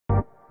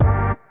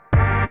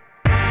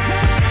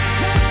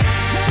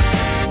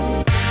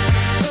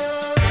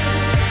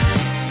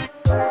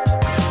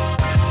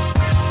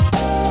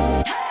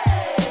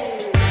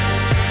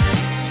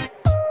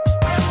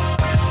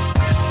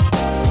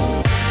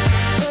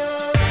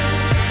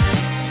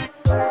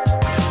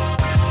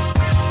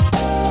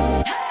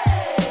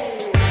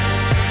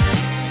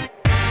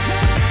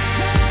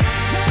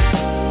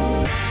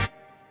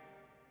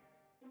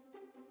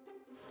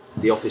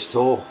the office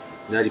tour.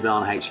 Nerdy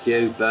Banana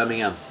HQ,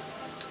 Birmingham.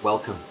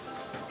 Welcome.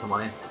 Come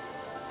on in.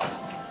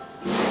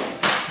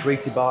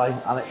 Greeted by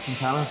Alex and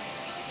Tanner.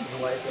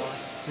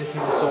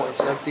 Flipping the sorted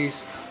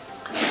Snugsies.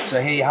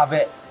 So here you have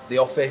it, the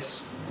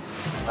office.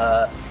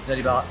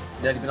 Nerdy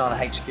Banana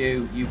HQ,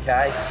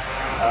 UK.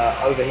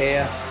 Over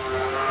here,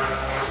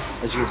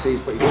 as you can see,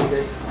 it's pretty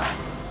busy.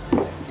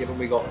 Given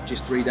we got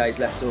just 3 days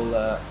left till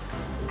the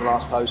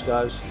last post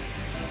goes.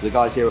 So the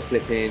guys here are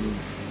flipping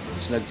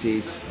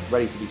Snugsies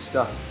ready to be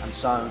stuffed and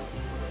sewn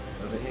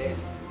over here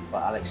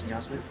by Alex and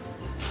Yasmin.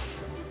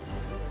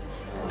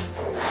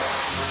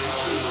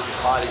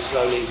 Pile is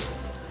slowly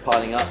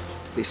piling up.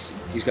 This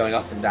is going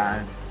up and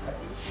down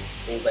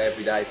all day,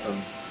 every day,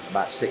 from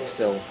about 6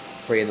 till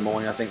 3 in the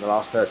morning. I think the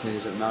last person in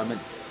is at the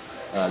moment.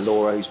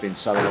 Laura, who's been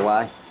sewing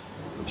away,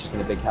 which has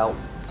been a big help.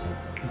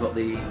 We've got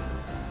the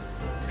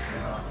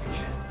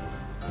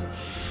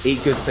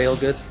eat good, feel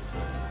good.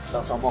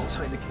 That's our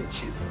motto in the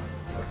kitchen.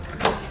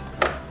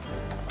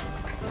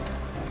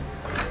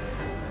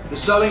 The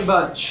sewing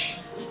bunch.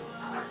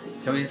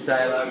 Come in and say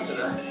hello to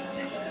them.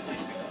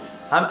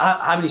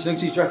 How many Snugsies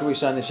do you reckon we've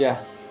sewn this year?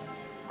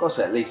 I've got to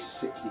say at least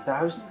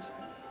 60,000.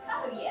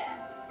 Oh yeah.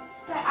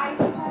 Like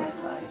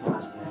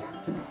 80,000.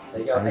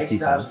 There you go,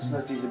 80,000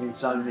 Snugsies have been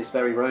sewn in this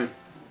very room,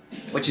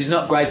 which is an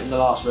upgrade from the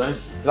last room.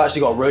 We've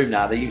actually got a room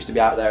now. They used to be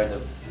out there in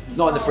the,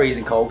 not in the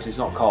freezing cold because it's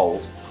not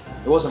cold.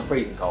 It wasn't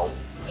freezing cold.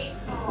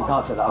 You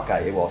can't say that,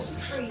 okay, it was.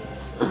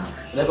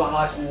 They've got a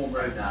nice warm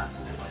room now.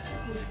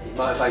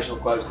 Motivational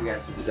quotes to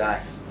get through the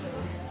day.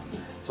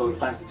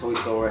 Thanks to Toy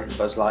Story,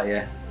 Buzz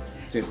Lightyear,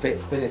 to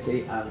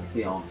Infinity and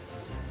beyond.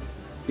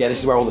 Yeah, this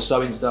is where all the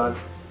sewing's done.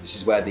 This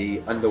is where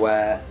the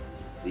underwear,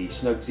 the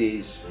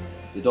Snugsies,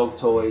 the dog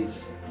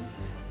toys,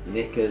 the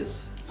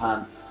knickers,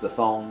 pants, the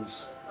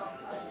thongs,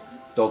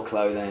 dog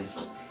clothing.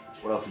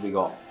 What else have we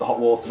got? The hot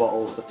water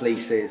bottles, the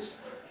fleeces.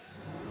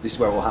 This is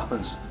where it all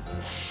happens.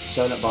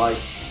 Sewn up by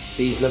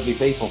these lovely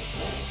people.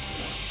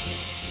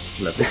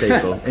 Lovely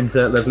people.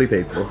 Insert lovely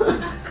people.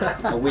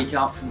 a week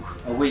out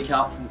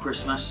from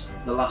Christmas,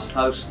 the last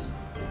post.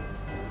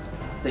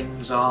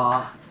 Things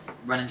are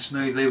running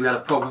smoothly. We had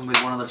a problem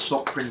with one of the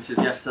sock printers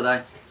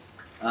yesterday.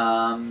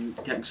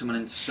 Getting someone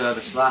in to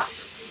service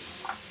that.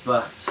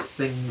 But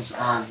things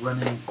are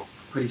running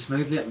pretty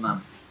smoothly at the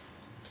moment.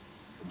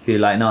 Few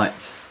late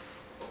nights.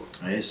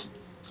 It is.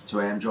 2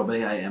 AM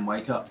jobby, 8 AM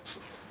wake up.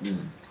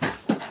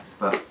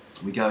 But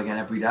we go again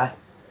every day.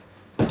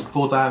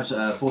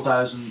 4,000,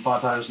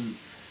 5,000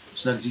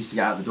 Snugsies to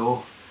get out the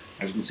door.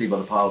 As you can see by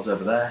the piles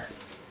over there.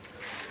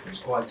 There's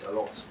quite a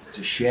lot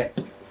to ship.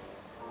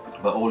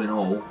 But all in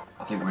all,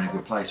 I think we're in a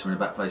good place. We're in a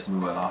better place than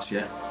we were last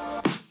year.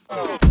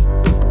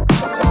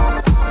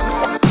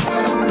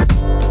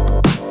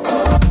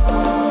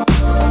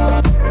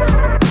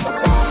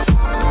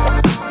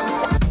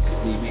 This is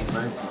the meeting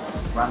room,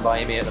 ran by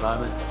Amy at the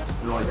moment.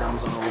 We're always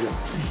Amazon orders.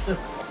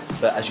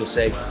 But as you'll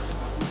see,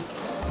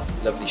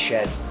 lovely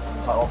shed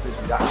type office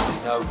with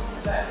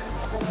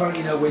actually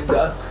currently no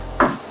window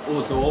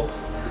or door.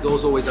 The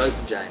door's always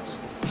open, James.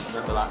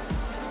 Remember that.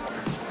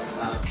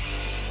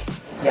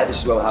 Yeah,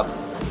 this is where we'll have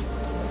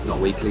not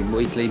weekly,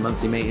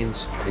 monthly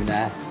meetings in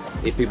there.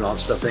 If people aren't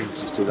stuffing, it's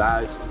just too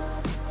loud.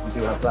 We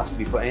do have glass to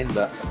be put in,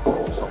 but it's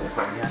not going to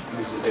put in yet. We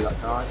need to do that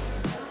tonight.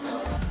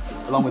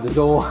 Along with the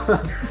door.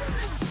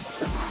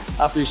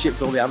 After we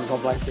shipped all the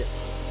Amazon blanket.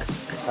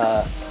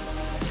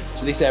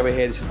 So this area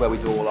here, this is where we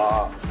do all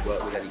our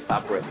work with any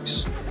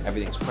fabrics.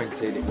 Everything's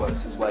printed, it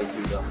works its way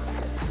through the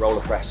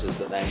roller presses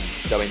that then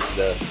go into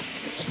the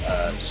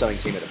sewing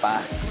team at the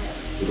back.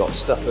 We've got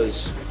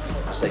stuffers,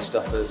 I say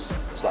stuffers,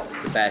 it's like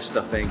the bare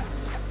stuffing.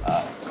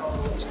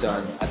 It's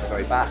done at the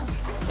very back.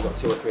 We've got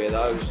 2 or 3 of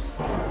those.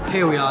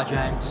 Here we are,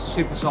 James.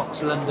 Super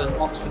Socks, London,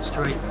 Oxford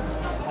Street.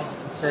 As you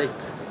can see,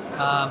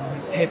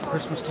 here for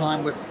Christmas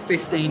time. We're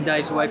 15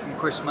 days away from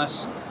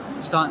Christmas.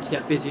 Starting to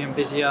get busier and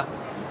busier.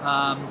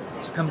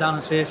 So come down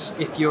and see us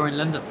if you're in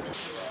London.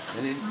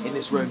 And in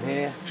this room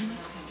here,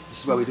 this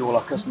is where we do all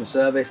our customer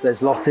service.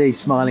 There's Lottie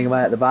smiling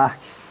away at the back.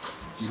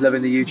 She's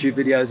loving the YouTube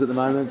videos at the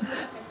moment.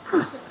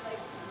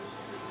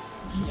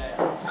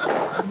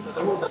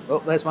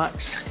 Oh, there's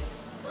Max.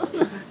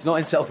 He's not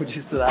in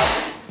Selfridges today.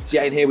 So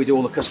yeah, in here we do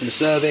all the customer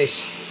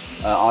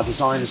service. Our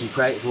designers and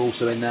creative are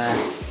also in there.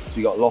 So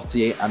we got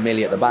Lottie and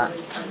Millie at the back.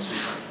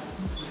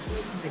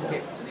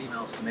 Tickets and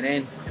emails coming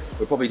in.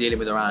 We're probably dealing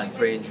with around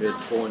 300,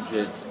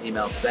 400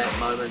 emails a day at the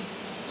moment.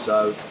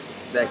 So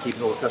they're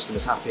keeping all the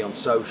customers happy on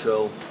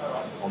social,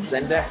 on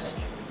Zendesk.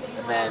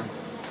 And then,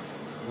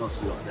 what else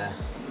have we got in there?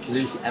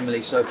 Luke,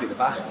 Emily, Sophie at the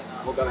back.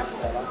 We'll go in and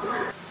say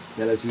hello.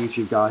 Hello to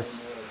YouTube, guys.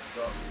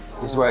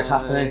 This is where it's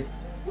happening.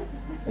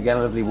 Again,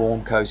 a lovely,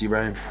 warm, cosy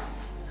room.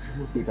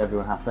 Keep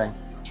everyone happy.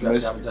 We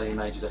actually haven't done any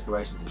major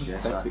decorations this year.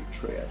 Pathetic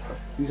tree.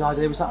 Whose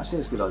idea was that? I think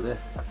it's a good idea.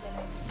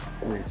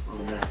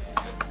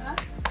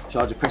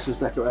 Charge of Christmas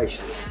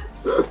decorations.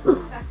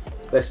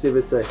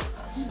 Festivity.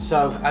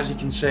 So, as you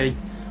can see,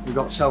 we've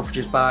got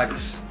Selfridges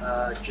bags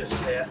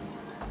just here.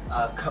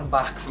 Come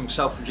back from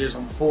Selfridges,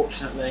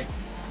 unfortunately.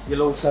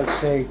 You'll also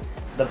see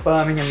the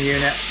Birmingham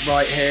unit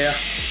right here.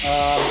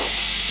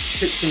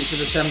 16th of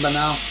December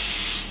now.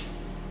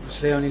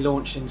 Obviously only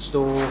launched in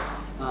store,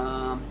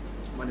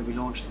 when did we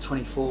launch? The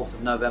 24th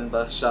of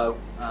November, so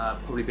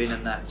probably been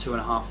in there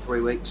 2.5,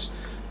 3 weeks.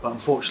 But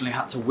unfortunately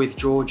had to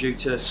withdraw due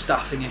to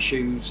staffing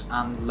issues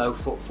and low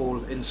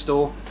footfall in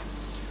store.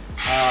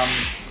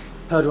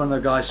 Heard one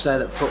of the guys say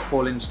that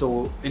footfall in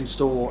store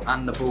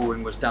and the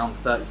bullring was down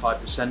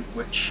 35%,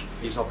 which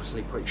is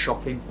obviously pretty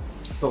shocking.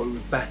 I thought it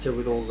was better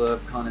with all the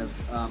kind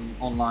of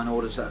online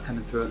orders that are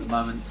coming through at the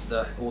moment,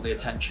 that all the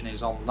attention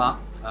is on that.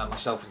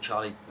 Myself and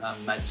Charlie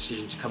made the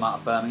decision to come out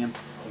of Birmingham.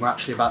 We're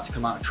actually about to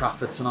come out of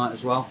Trafford tonight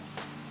as well.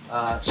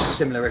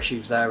 Similar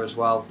issues there as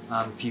well.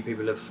 A few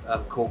people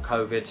have caught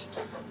COVID.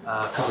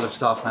 A couple of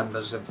staff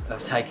members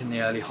have taken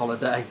the early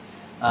holiday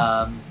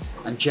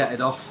and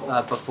jetted off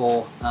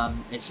before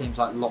it seems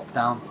like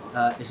lockdown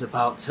is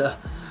about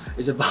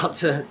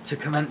to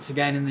commence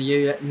again in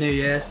the new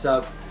year.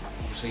 So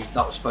obviously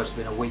that was supposed to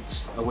be in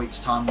a week's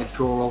time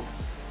withdrawal.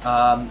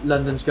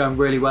 London's going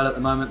really well at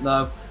the moment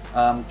though.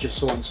 Just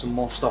sorting some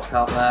more stock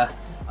out there.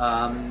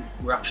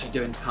 We're actually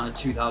doing kind of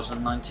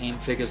 2019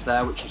 figures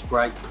there, which is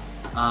great,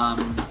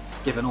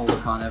 given all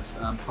the kind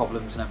of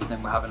problems and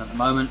everything we're having at the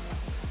moment.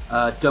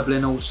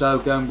 Dublin also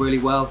going really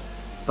well,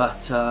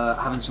 but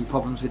having some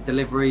problems with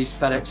deliveries.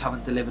 FedEx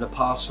haven't delivered a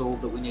parcel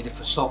that we needed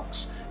for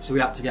socks, so we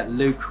had to get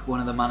Luke, one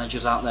of the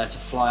managers out there, to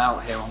fly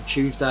out here on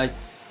Tuesday.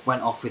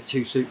 Went off with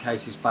 2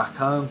 suitcases back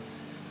home.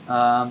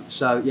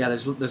 So yeah,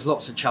 there's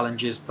lots of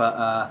challenges,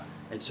 but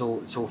it's all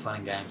fun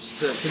and games.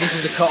 So this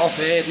is the cut off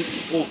here,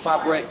 all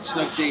fabric,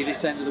 snug tea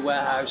this end of the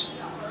warehouse.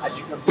 As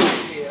you come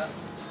back here,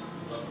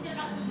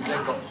 you've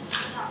then got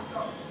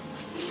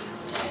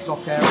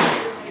sock area,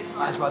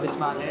 managed by this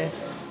man here,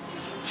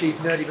 Chief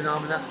Nerdy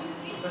Banana,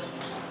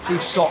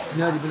 Chief Sock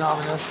Nerdy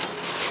Banana.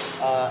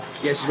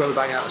 Yes, this is where we're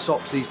banging out the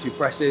socks, these 2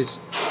 presses,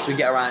 so we can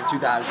get around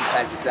 2,000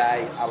 pairs a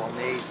day out on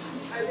these.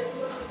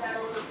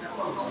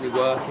 Constantly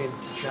working,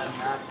 shutting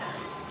down.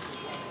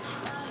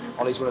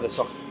 Ollie's one of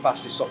the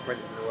fastest sock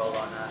printers in the world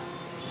right now.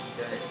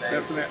 Doing his thing.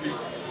 Definitely.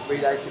 3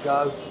 days to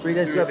go. 3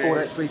 days to go, 4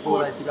 days,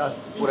 4 days to go.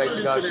 4 days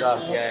to go, so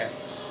yeah.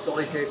 So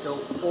Ollie's here till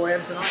 4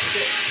 AM tonight,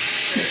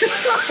 is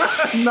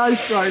it?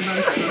 Nice try,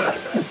 nice try.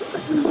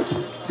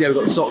 So yeah, we've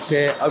got the socks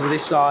here, over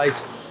this side,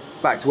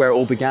 back to where it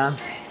all began.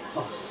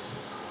 Oh,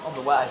 on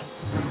the way.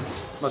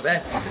 My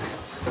bed.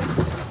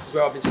 This is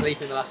where I've been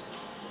sleeping the last,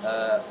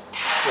 well,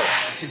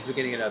 since the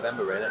beginning of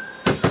November really.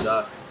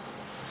 So,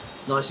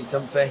 it's nice and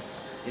comfy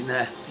in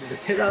there with the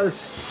pillows.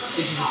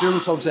 This is the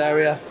Doodle Togs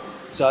area.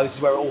 So this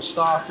is where it all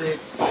started.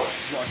 This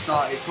is what I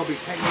started probably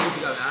 10 years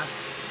ago now.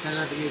 10,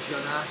 11 years ago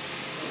now.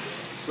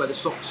 It's where the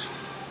socks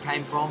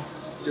came from.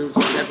 Doodle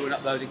Togs, everyone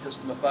uploading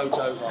customer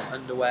photos on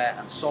underwear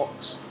and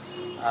socks,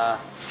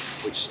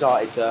 which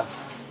started the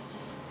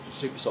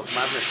Super Socks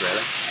madness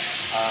really.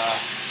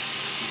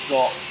 We've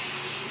got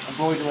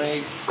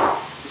embroidery.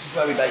 This is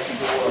where we basically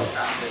do all our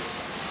standard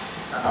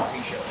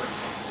t-shirt printing.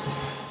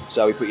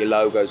 So we put your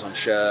logos on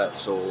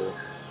shirts or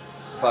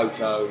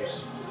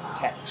photos,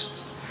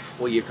 text,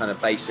 all your kind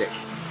of basic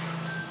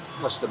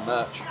custom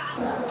merch.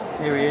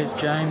 Here he is,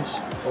 James.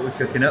 What are we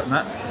cooking up,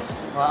 Matt?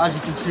 Right, as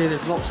you can see,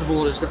 there's lots of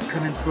orders that are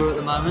coming through at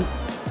the moment.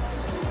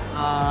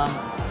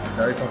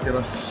 Very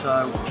popular.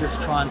 So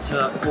just trying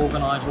to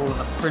organise all of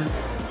the print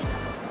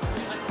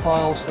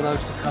files for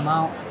those to come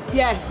out.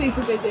 Yeah,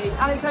 super busy.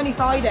 And it's only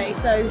Friday,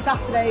 so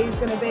Saturday is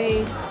going to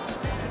be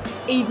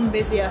even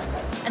busier.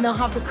 And they'll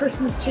have the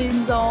Christmas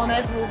tunes on,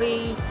 everyone will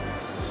be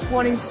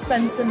wanting to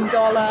spend some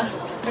dollar,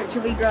 which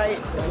will be great.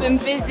 It's been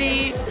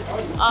busy,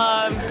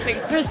 it's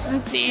been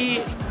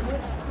Christmassy.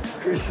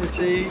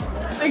 Christmassy.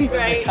 It's been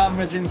great. The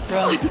cameras in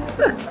front.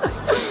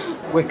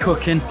 We're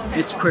cooking,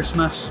 it's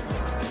Christmas.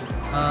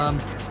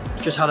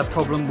 Just had a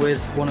problem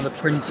with one of the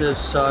printers,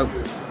 so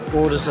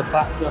orders are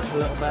backed up a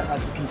little bit,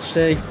 as you can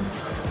see.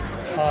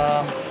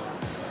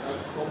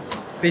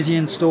 Busy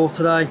in store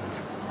today.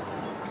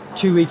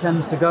 2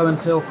 weekends to go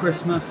until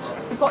Christmas.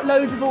 We've got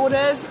loads of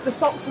orders. The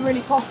socks are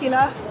really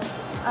popular.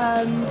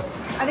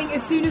 I think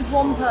as soon as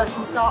one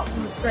person starts on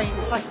the screen,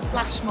 it's like a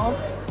flash mob.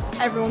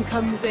 Everyone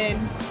comes in,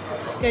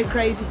 go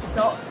crazy for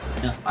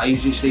socks. Yeah. I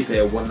usually sleep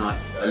here one night,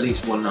 at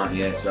least one night a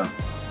year, so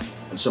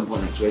at some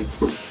point next week.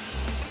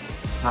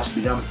 Has to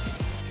be done.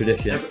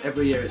 Tradition.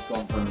 Every year it's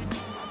gone from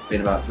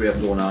being about 3 or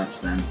 4 nights,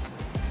 then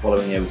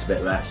following year was a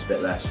bit less,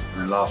 and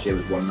then last year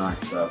was 1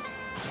 night, so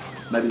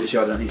maybe this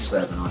year I don't need to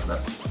stay overnight,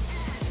 but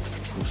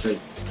we'll see.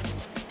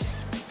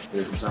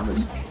 Here's some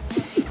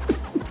sandwiches.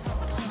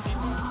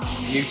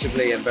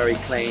 Beautifully and very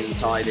clean,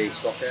 tidy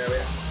stock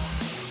area.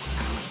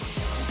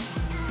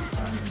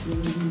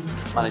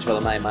 Managed by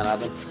the main man,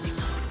 Adam.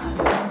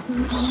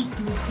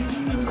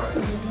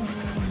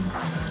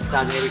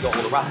 Down here we've got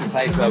all the wrapping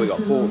paper, we've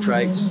got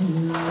portraits.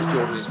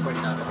 Jordan is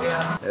printing over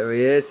here. There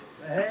he is.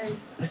 Hey.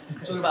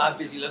 Talking about how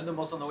busy London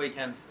was on the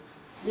weekend.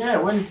 Yeah,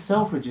 I went to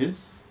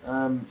Selfridges.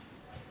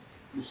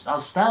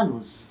 Our stand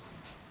was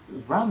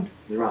rammed.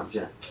 The ramps,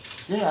 yeah.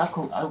 Yeah,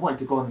 I wanted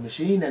to go on the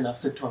machine, and I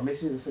said to my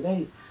missus, I said,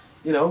 hey,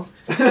 you know,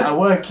 I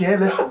work here.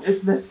 Let's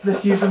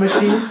use the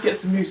machine, get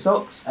some new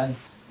socks, and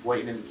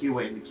waiting in the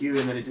queue,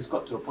 and then it just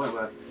got to a point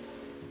where a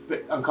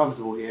bit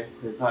uncomfortable here.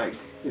 There's like,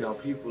 you know,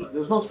 people. There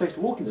was no space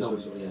to walk in. Yeah.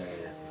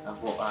 I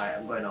thought, alright,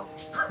 I'm going on.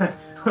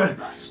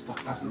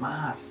 That's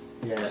mad.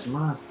 Yeah, That's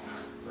mad.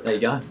 There you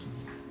go.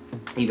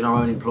 Even our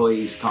own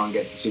employees can't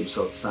get to the super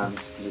sock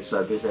stands because it's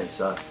so busy.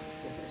 So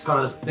it's kind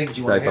of the things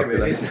you want to hear,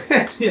 really, isn't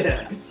it?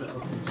 yeah. So.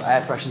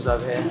 Air fresheners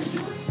over here.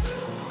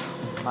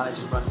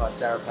 Managed run by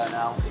Sarah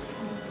Purnell.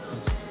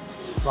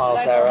 Smile,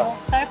 Sarah.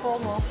 Very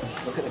formal.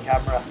 Look at the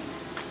camera.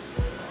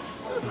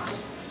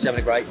 She's having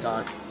a great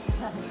time.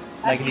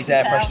 Making these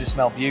air fresheners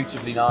smell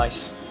beautifully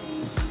nice.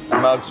 The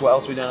mugs, what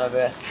else are we doing over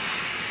here?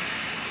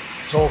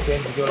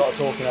 Talking, we do a lot of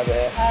talking over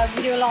here.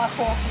 We do a lot of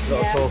talking. A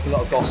lot of talk, a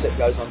lot of gossip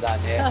goes on down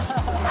here.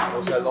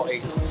 Also,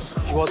 Lottie,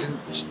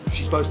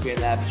 she's supposed to be in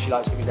there, but she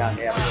likes to be down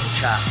here having a little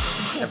chat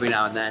every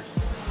now and then.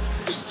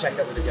 Just check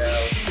up with the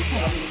girls,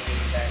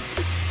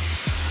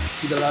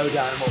 see the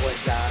lowdown and what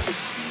went down.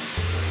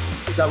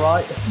 Is that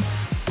right?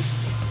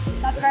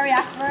 That's very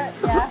accurate,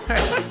 yeah.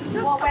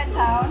 What went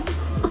down?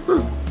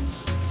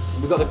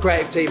 We've got the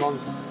creative team on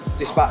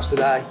dispatch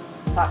today,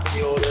 packing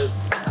the orders.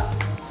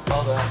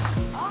 Well done.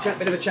 A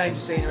bit of a change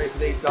of scenery for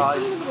these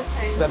guys.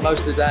 Spent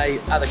most of the day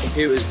at the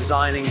computers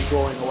designing and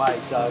drawing away.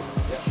 So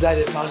today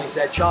they finally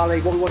said,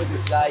 Charlie, what we want to do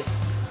today,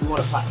 we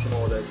want to pack some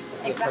orders.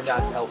 We'll come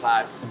down to help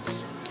out.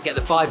 Get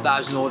the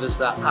 5,000 orders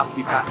that have to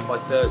be packed by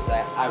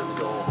Thursday out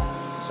the door.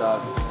 So,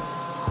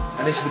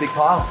 and this is a big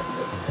pile.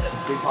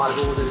 Big pile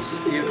of orders,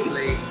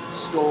 beautifully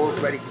stored,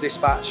 ready for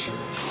dispatch.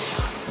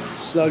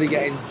 Slowly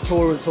getting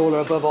taller and taller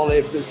above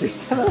Olive. That's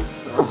just gonna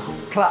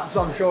collapse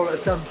on shore at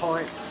some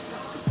point.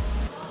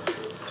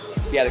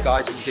 Yeah, the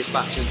guys in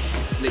dispatch are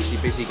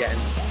literally busy getting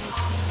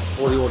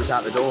all the orders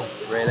out the door,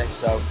 really.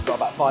 So we've got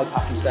about 5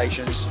 packing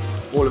stations,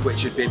 all of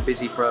which have been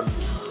busy from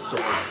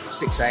sort of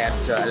 6 AM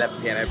to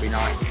 11 PM every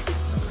night.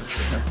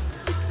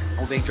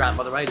 All being drowned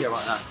by the radio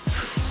right now.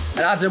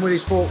 And Adam with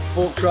his fork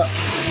truck.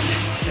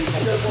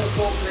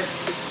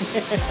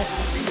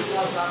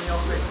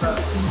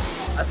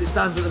 As it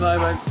stands at the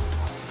moment,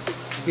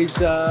 his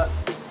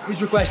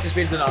request has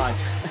been denied.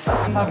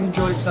 Have you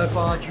enjoyed it so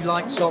far? Do you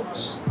like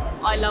socks?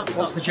 I love socks.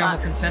 What's the general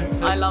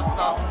consensus? I love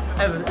socks.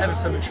 Ever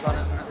so much fun,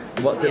 isn't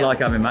it? What's it like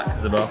having Max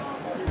as a boss?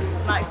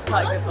 Max is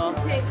quite a good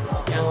boss.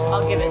 Yeah,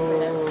 I'll give it to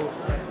him.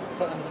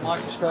 Put them in the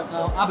microscope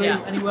now. Abby,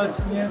 Yeah. any words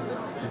from you?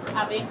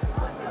 Abby,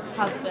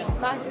 how's it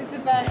been? Max is the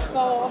best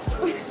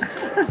boss.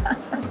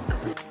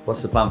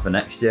 What's the plan for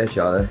next year,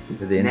 Charlie?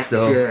 For the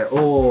install? Next year,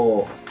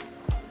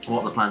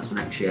 what are the plans for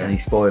next year? Any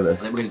spoilers?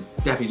 I think we're going to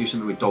definitely do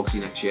something with Dogsy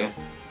next year.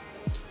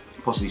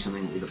 Possibly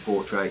something with the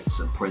portraits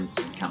and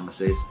prints and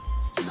canvases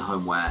in the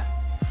homeware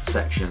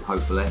section,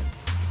 hopefully.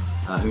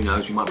 Who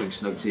knows, we might bring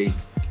Snugsy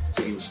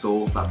to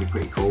install, that'd be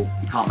pretty cool.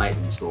 We can't make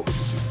them install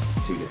because it's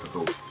just too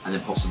difficult. And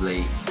then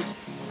possibly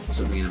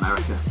something in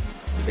America,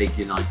 the big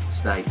United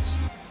States,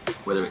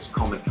 whether it's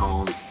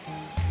Comic-Con,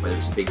 whether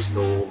it's a big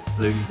store,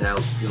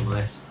 Bloomingdale's to be on the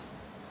list,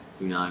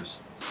 who knows.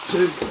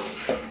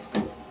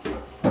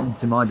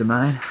 Into my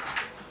domain.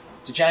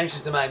 To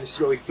James's domain, this is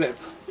where we flip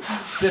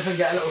and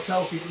get a little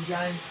selfie from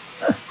James.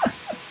 Got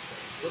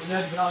the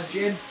Nerdy Banana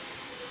Gym.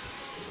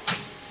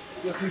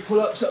 Do a few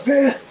pull-ups up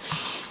here.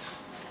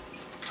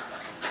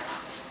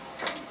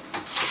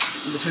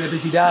 It's been a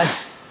busy day.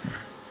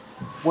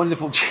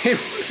 Wonderful gym.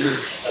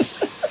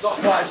 not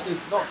quite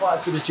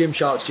as good as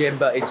Gymshark's gym,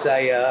 but it's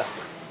a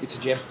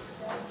gym.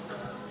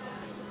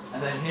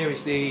 And then here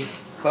is the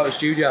photo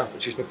studio,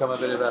 which has become a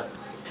bit of a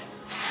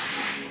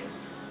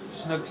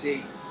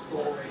snugsy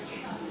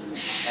storage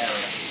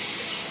area.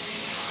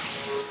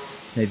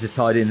 Needs a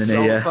tidy in the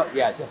new year.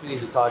 Yeah, definitely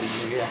needs a tidy in the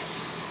new year.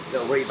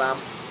 Little revamp.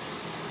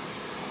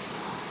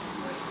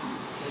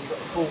 Then you've got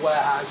the full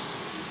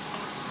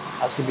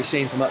warehouse, as can be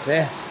seen from up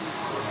here.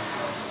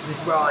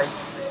 This is where I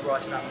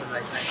stand when they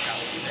make out.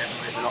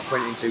 We're not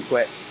printing too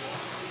quick.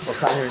 I'll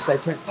stand here and say,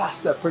 print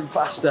faster, print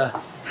faster.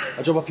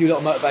 I drop a few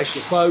little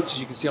motivational quotes, as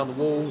you can see on the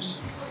walls.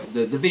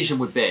 The vision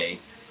would be,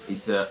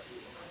 is that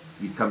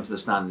you'd come to the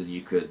stand and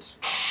you could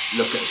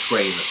look at a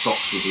screen, the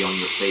socks would be on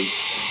your feet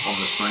on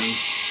the screen.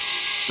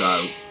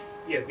 So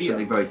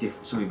something very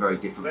different,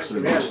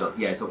 something digital.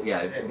 Yeah, so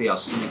yeah, VR,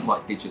 something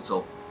quite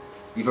digital.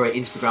 You're very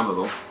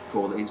Instagrammable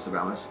for all the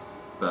Instagrammers,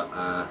 but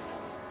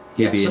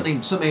yeah,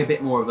 something a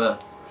bit more of a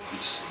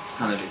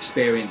kind of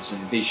experience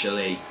and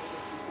visually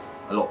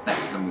a lot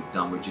better than we've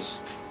done. We're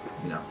just,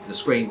 you know, the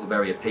screens are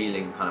very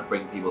appealing and kind of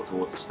bring people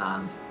towards the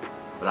stand,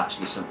 but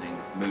actually something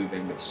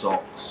moving with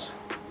socks.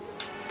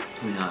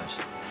 Who knows?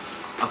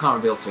 I can't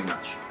reveal too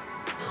much.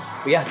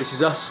 But yeah, this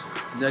is us,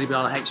 Nerdy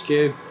Banana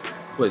HQ.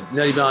 Well,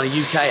 Nerdy Banana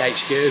UK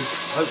HQ.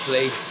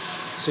 Hopefully,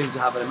 soon to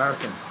have an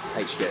American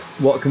HQ.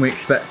 What can we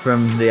expect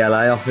from the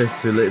LA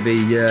office? Will it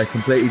be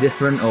completely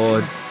different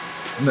or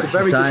much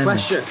the same? That's a very good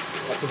question.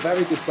 That's a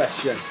very good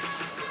question.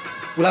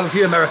 We'll have a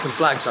few American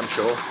flags, I'm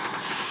sure.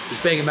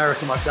 Just being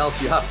American myself,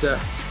 you have to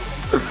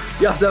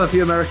have a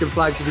few American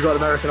flags if you've got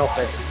an American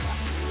office.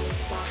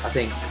 I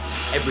think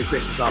every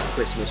Christmas after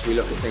Christmas we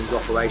look at things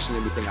operationally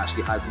and we think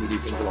actually how can we do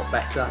things a lot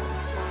better,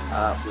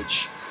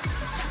 which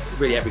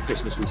really every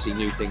Christmas we see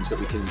new things that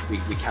we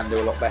can do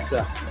a lot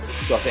better.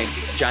 So I think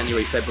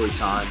January, February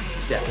time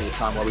is definitely a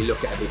time where we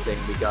look at everything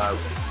and we go,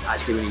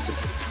 actually we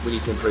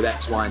need to improve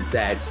X, Y and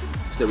Z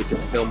so that we can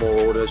fulfill more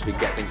orders, we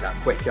can get things out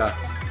quicker.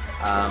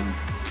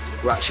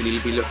 We'll actually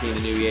be looking in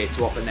the new year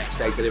to offer next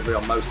day delivery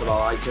on most of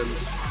our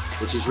items,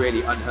 which is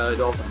really unheard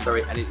of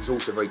and it's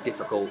also very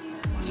difficult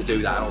to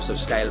do that and also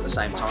scale at the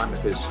same time,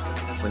 because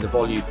when the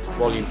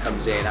volume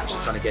comes in,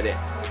 actually trying to get it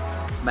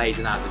made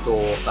and out the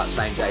door that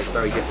same day is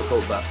very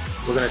difficult, but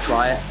we're going to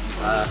try it.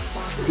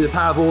 With the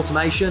power of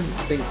automation,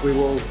 I think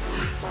we'll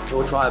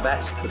try our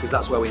best, because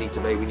that's where we need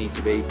to be. We need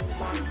to be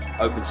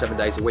open 7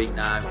 days a week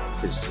now,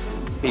 because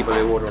people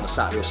who order on a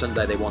Saturday or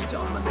Sunday, they want it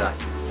on Monday.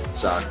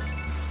 So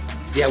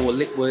yeah, we'll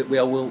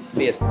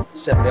be a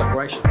 7-day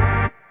operation.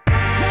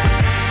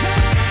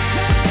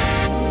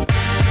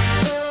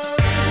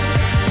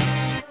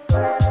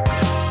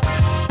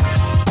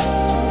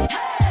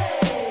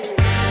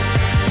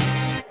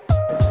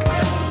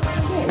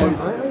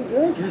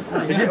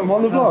 Is it? I'm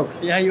on the vlog.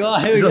 Yeah, you are.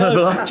 Here we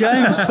go.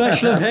 James,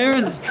 special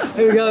appearance.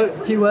 Here we go.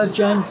 A few words,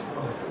 James.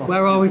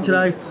 Where are we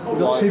today? We've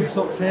got Super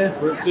Socks here.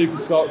 We're at Super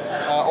Socks.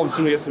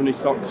 Obviously, we get some new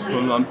socks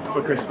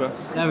for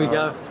Christmas. There we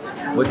go.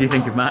 What do you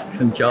think of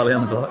Max and Charlie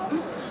on the block?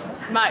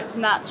 Max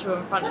natural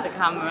in front of the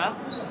camera.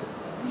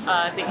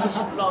 I think he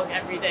should vlog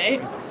every day.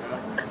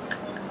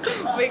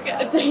 We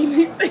get a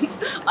daily thing.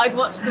 I'd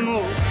watch them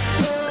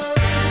all.